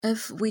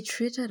If we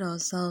treated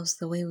ourselves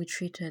the way we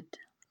treated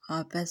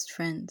our best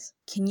friends,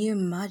 can you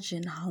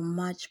imagine how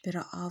much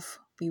better off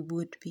we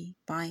would be?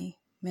 By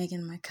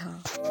Megan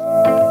Michael.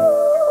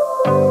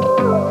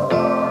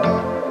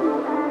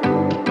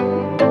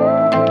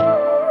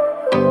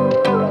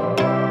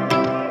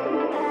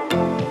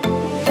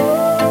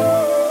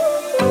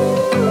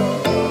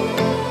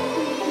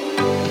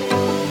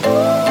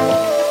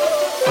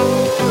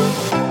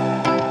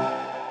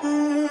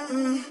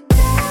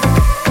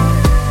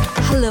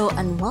 Hello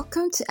and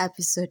welcome to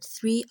episode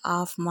 3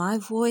 of My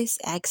Voice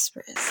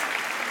Express.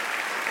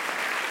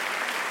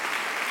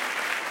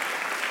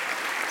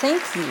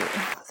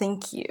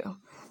 Thank you.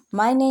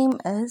 My name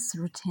is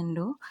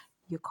Rutendo,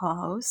 your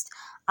co-host.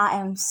 I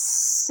am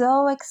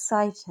so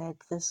excited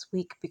this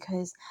week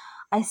because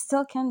I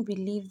still can't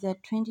believe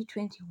that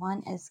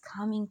 2021 is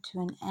coming to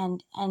an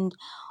end, and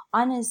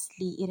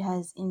honestly, it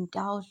has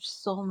indulged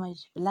so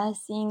much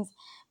blessings,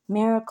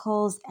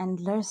 miracles, and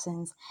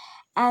lessons.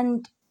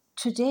 And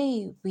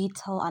today we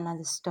tell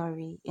another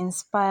story,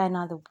 inspire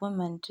another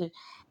woman to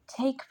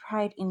take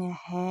pride in her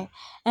hair,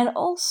 and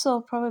also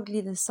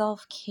probably the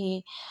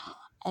self-care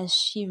as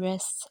she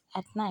rests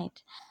at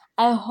night.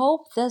 I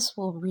hope this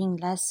will bring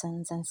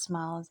lessons and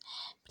smiles.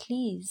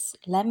 Please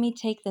let me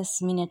take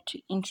this minute to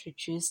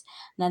introduce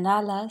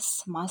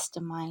Nlala's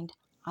mastermind,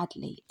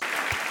 Adelaide.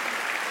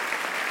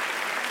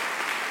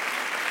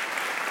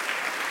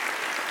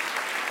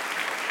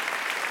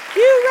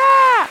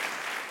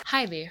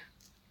 Hi there.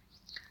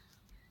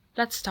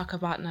 Let's talk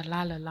about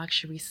Nlala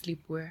luxury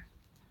sleepwear.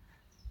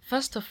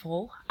 First of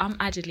all, I'm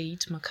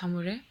Adelaide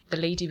Makamure, the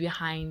lady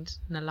behind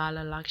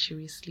Nlala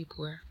luxury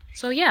sleepwear.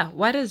 So yeah,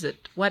 what is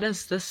it? What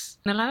is this?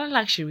 Nlala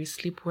luxury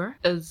sleepwear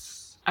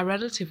is a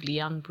relatively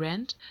young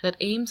brand that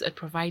aims at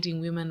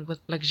providing women with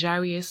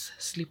luxurious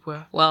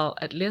sleepwear. Well,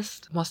 at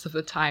least most of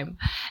the time.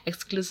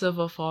 Exclusive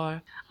of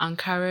our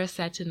Ankara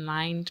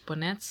satin-lined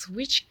bonnets,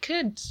 which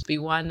could be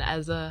worn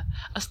as a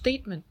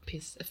statement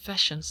piece, a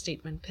fashion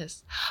statement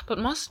piece. But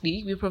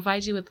mostly, we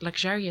provide you with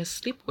luxurious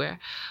sleepwear.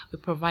 We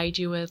provide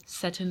you with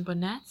satin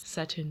bonnets,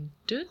 satin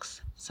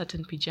dukes,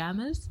 satin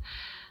pajamas,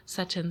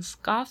 satin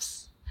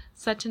scarves,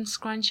 satin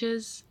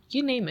scrunches,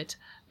 you name it.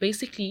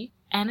 Basically,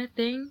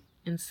 anything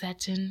in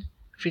satin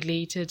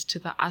related to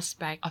the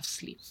aspect of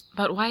sleep.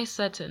 But why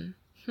satin?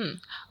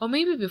 Or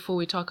maybe before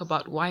we talk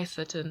about why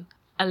satin,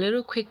 a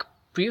little quick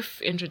brief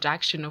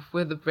introduction of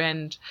where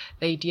the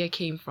idea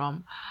came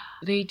from.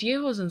 The idea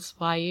was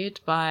inspired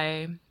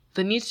by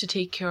the need to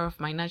take care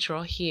of my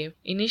natural hair.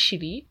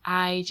 Initially,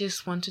 I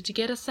just wanted to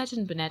get a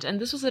satin bonnet,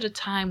 and this was at a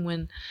time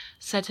when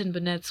satin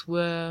bonnets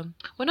were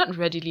not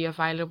readily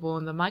available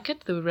on the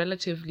market. They were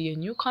relatively a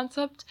new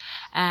concept,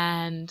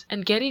 and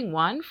getting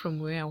one from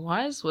where I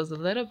was a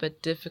little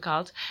bit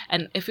difficult,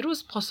 and if it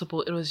was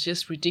possible, it was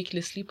just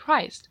ridiculously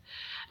priced.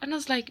 And I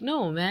was like,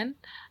 no, man,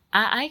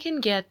 I can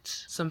get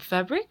some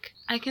fabric,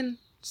 I can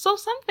sew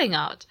something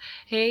out,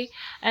 hey?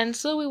 And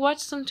so we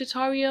watched some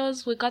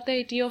tutorials, we got the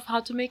idea of how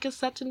to make a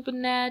satin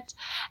bonnet,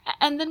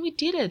 and then we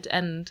did it,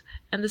 and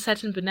the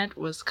satin bonnet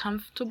was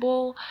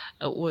comfortable.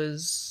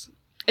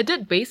 It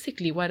did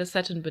basically what a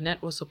satin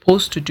bonnet was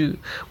supposed to do,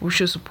 which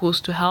was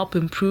supposed to help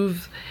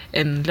improve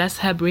in less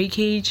hair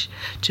breakage,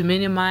 to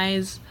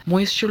minimize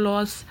moisture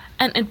loss,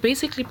 and it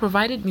basically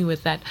provided me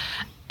with that.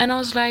 And I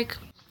was like,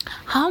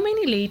 how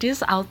many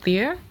ladies out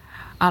there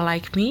are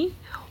like me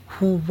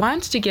who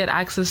want to get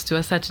access to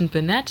a satin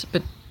bonnet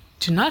but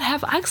do not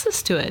have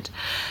access to it?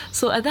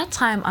 So at that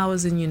time, I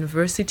was in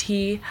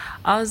university.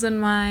 I was in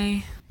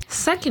my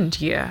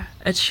second year.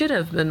 It should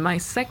have been my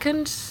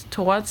second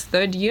towards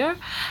third year.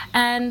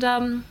 And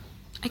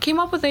I came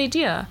up with the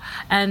idea,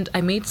 and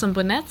I made some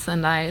bonnets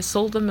and I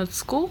sold them at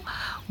school,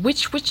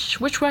 which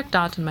worked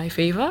out in my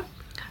favor.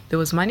 There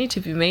was money to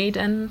be made,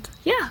 and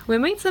yeah, we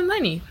made some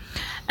money.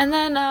 And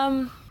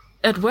then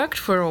it worked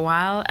for a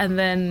while, and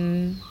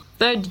then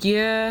third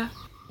year,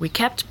 we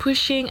kept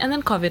pushing, and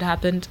then COVID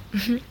happened.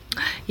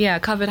 Yeah,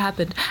 COVID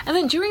happened. And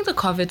then during the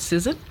COVID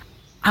season,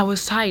 I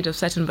was tired of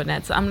satin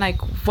bonnets. I'm like,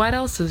 what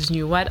else is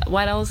new?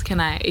 What else can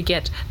I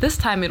get? This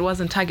time it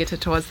wasn't targeted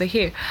towards the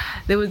hair.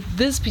 There were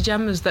these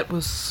pajamas that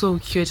were so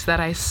cute that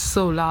I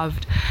so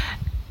loved,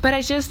 but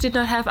I just did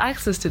not have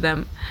access to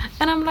them.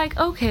 And I'm like,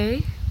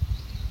 okay,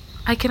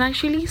 I can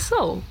actually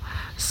sew.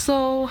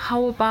 So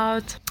how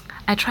about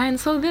I try and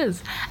sew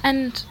this?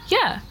 And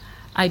yeah,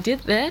 I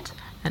did that.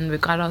 And we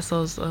got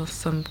ourselves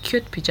some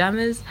cute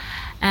pajamas,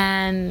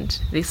 and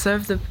they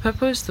served the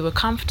purpose. They were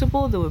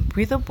comfortable, they were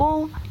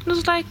breathable. It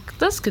was like,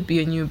 this could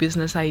be a new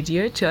business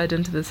idea to add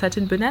into the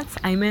satin bonnets.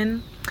 I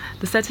mean,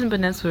 the satin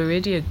bonnets were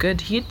already a good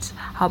hit.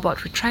 How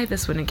about we try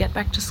this when we get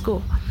back to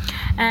school?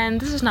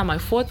 And this is now my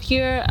fourth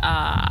year,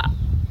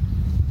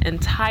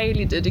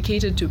 entirely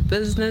dedicated to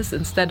business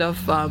instead of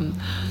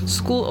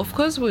school. Of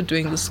course, we're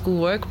doing the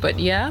schoolwork, but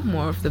yeah,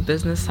 more of the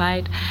business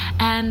side.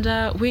 And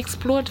we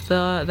explored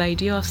the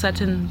idea of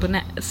satin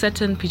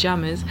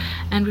pajamas,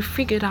 and we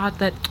figured out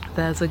that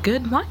there's a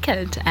good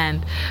market,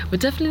 and we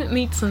definitely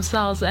made some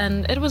sales,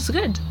 and it was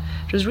good.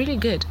 It was really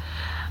good.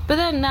 But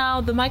then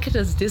now the market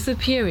is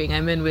disappearing. I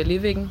mean, we're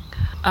leaving.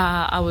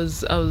 I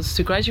was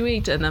to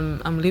graduate, and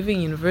I'm leaving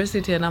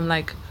university, and I'm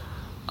like,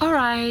 all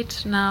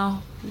right,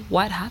 now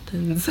what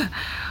happens?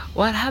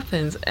 What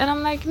happens? And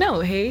I'm like,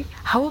 no, hey,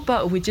 how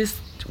about we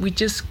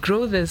just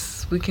grow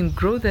this? We can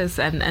grow this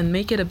and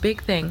make it a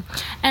big thing.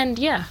 And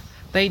yeah,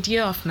 the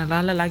idea of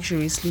Nlala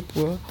Luxury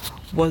Sleepwear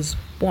was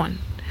born.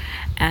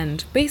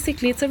 And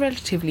basically, it's a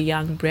relatively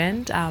young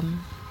brand,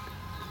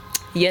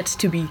 yet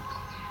to be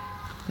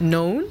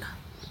known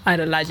at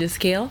a larger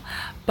scale.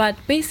 But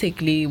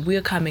basically,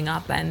 we're coming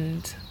up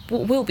and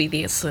we'll be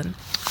there soon.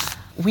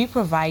 We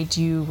provide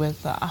you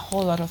with a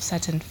whole lot of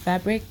satin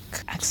fabric,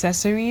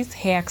 accessories,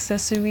 hair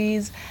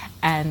accessories,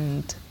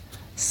 and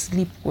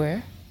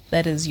sleepwear.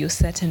 That is your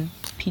satin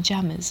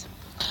pajamas.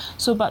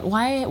 So, but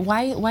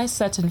why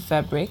satin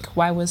fabric?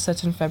 Why was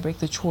satin fabric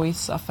the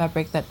choice of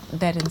fabric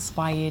that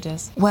inspired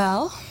us?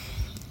 Well,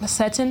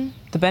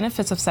 the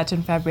benefits of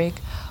satin fabric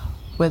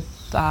with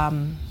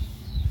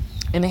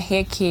in a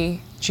hair care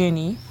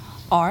journey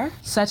are: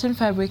 satin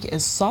fabric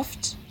is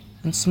soft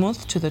and smooth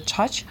to the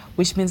touch,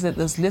 which means that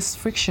there's less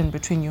friction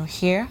between your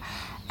hair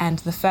and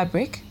the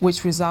fabric,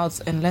 which results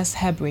in less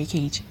hair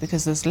breakage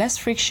because there's less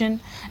friction,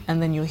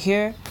 and then your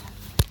hair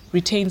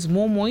retains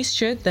more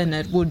moisture than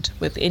it would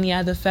with any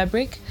other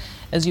fabric.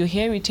 As your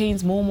hair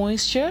retains more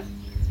moisture,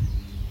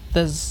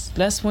 there's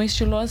less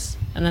moisture loss,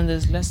 and then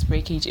there's less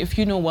breakage. If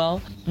you know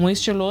well,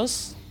 moisture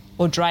loss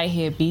or dry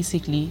hair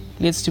basically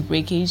leads to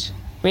breakage.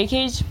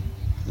 Breakage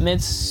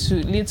leads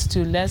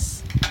to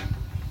less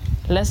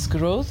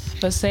growth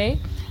per se.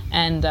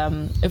 And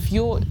if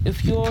your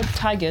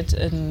target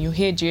in your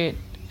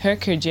hair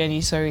care journey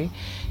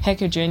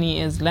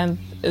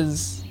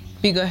is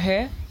bigger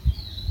hair,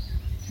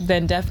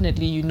 then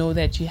definitely you know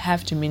that you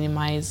have to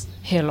minimize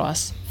hair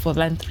loss for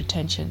length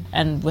retention,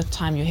 and with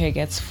time your hair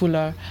gets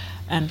fuller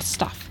and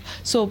stuff.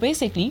 So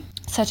basically,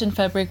 satin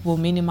fabric will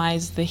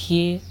minimize the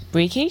hair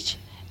breakage.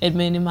 It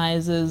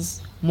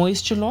minimizes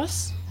moisture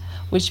loss,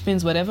 which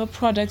means whatever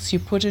products you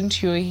put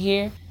into your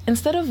hair,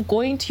 instead of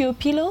going to your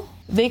pillow,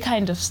 they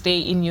kind of stay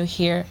in your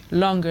hair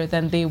longer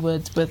than they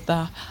would with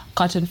the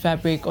cotton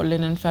fabric or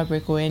linen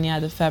fabric or any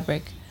other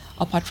fabric,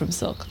 apart from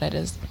silk, that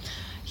is.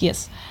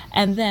 Yes.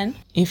 And then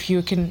if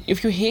your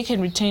hair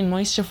can retain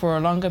moisture for a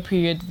longer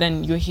period,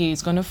 then your hair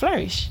is going to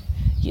flourish.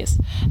 Yes.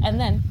 And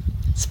then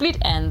split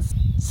ends.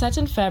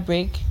 Satin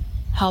fabric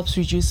helps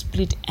reduce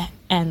split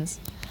ends.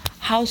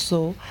 How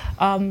so?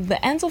 The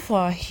ends of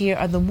our hair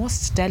are the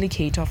most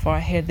delicate of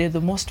our hair. They're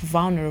the most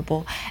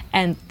vulnerable,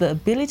 and the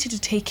ability to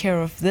take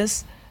care of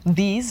these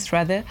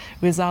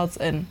results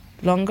in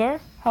longer,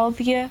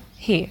 healthier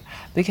hair,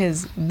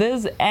 because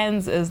these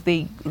ends, as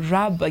they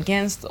rub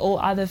against all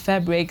other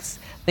fabrics,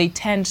 they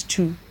tend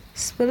to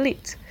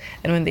split.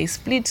 And when they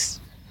split,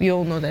 we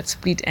all know that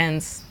split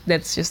ends,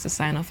 that's just a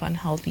sign of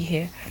unhealthy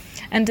hair.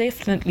 And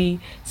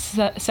definitely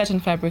satin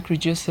fabric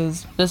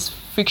reduces this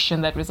friction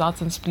that results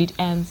in split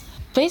ends.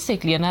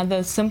 Basically,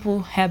 another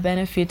simple hair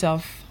benefit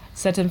of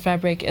satin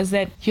fabric is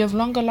that you have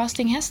longer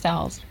lasting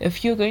hairstyles.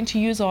 If you're going to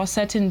use our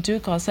satin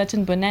duke or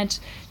satin bonnet,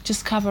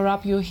 just cover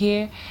up your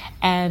hair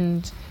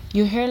and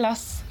your hair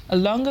lasts a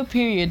longer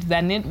period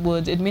than it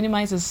would. It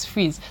minimizes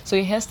frizz. So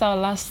your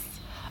hairstyle lasts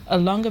a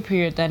longer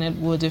period than it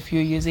would if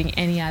you're using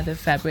any other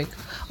fabric,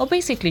 or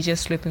basically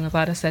just sleeping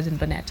without a satin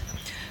bonnet.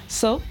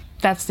 So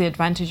that's the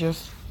advantage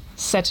of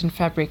satin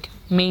fabric,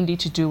 mainly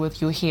to do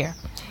with your hair.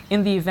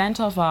 In the event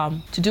of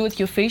to do with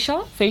your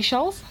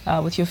facials,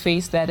 with your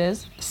face, that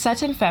is,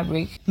 satin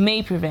fabric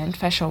may prevent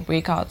facial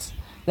breakouts.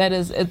 That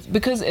is, it's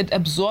because it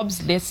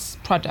absorbs less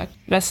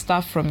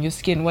stuff from your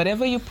skin.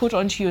 Whatever you put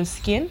onto your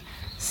skin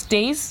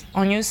stays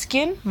on your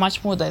skin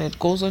much more than it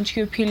goes onto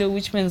your pillow,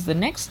 which means the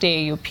next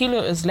day your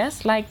pillow is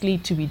less likely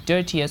to be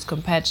dirty as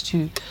compared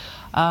to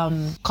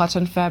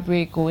cotton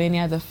fabric or any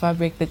other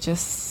fabric that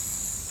just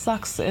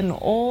sucks in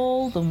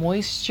all the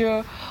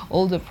moisture,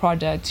 all the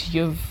product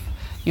you've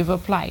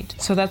applied.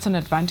 So that's an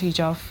advantage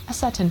of a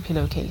satin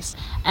pillowcase.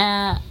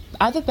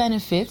 Other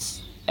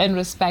benefits in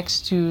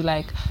respect to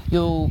like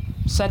your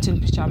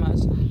satin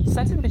pajamas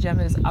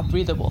are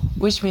breathable,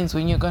 which means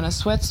when you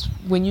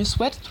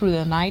sweat through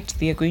the night,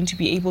 they are going to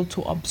be able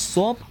to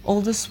absorb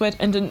all the sweat,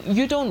 and then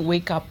you don't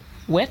wake up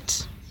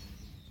wet.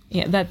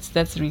 Yeah,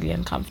 that's really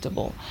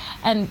uncomfortable.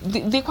 And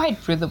they're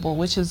quite breathable,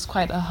 which is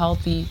quite a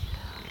healthy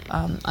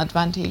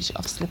advantage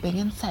of sleeping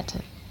in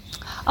satin.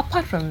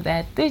 Apart from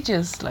that, they're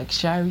just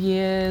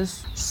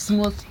luxurious,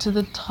 smooth to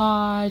the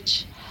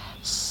touch,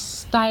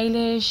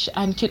 stylish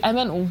and cute. I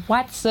mean,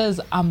 what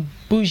says I'm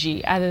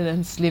bougie other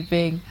than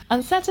sleeping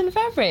on satin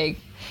fabric?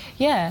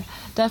 Yeah,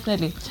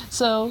 definitely.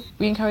 So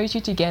we encourage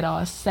you to get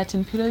our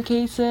satin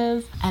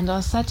pillowcases and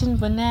our satin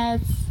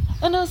bonnets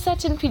and our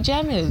satin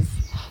pajamas.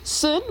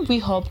 Soon, we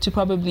hope to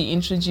probably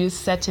introduce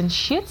satin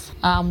sheets.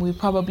 We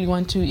probably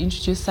want to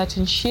introduce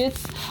satin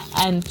sheets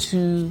and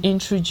to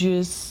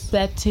introduce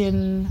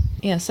certain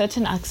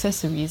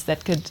accessories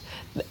that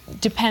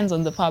depends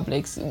on the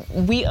publics.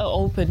 We are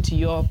open to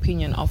your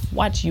opinion of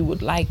what you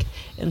would like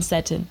in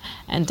satin,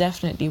 and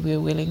definitely we're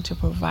willing to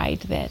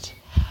provide that.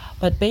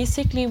 But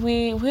basically,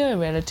 we're a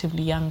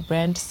relatively young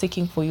brand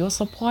seeking for your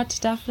support,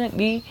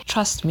 definitely.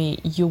 Trust me,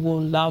 you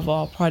will love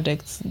our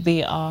products.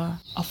 They are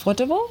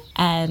affordable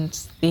and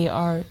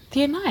they're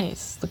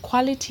nice. The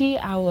quality,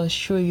 I will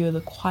assure you,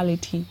 the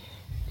quality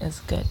is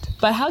good.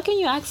 But how can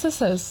you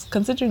access us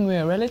considering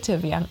we're a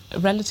relatively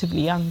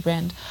young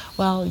brand?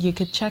 Well, you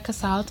could check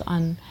us out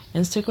on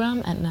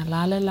Instagram at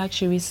Nlala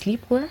Luxury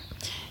Sleepwear.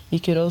 You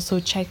could also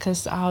check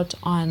us out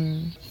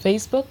on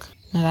Facebook,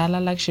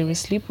 Nlala Luxury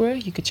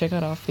Sleepwear. You could check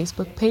out our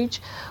Facebook page.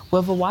 We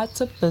have a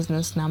WhatsApp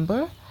business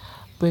number.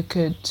 We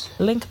could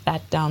link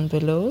that down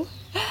below.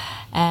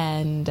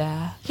 And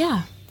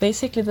yeah,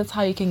 basically that's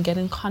how you can get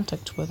in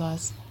contact with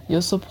us.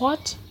 Your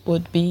support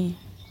would be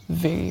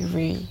very,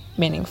 very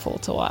meaningful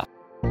to us.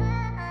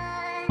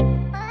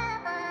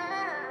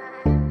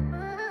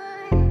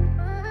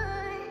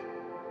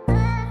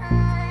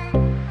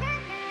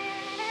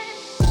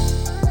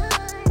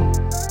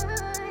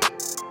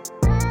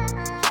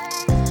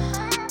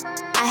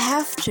 I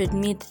have to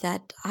admit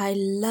that I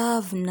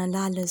love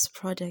Nalala's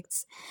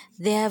products.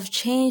 They have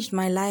changed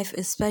my life,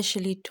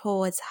 especially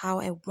towards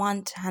how I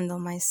want to handle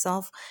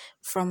myself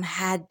from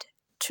head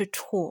to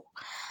toe.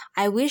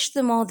 I wish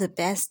them all the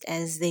best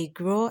as they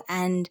grow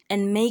and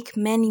make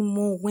many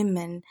more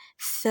women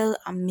feel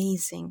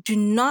amazing. Do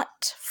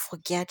not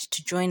forget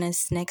to join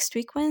us next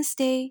week,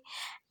 Wednesday,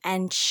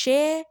 and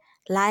share,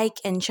 like,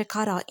 and check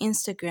out our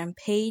Instagram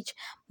page,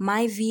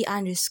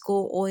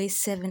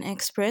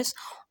 myv_always7express,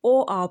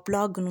 or our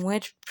blog on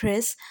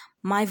WordPress,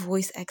 My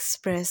Voice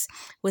Express,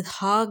 with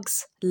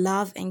hugs,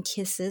 love, and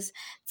kisses.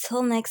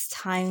 Till next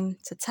time,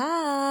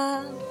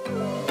 ta-ta!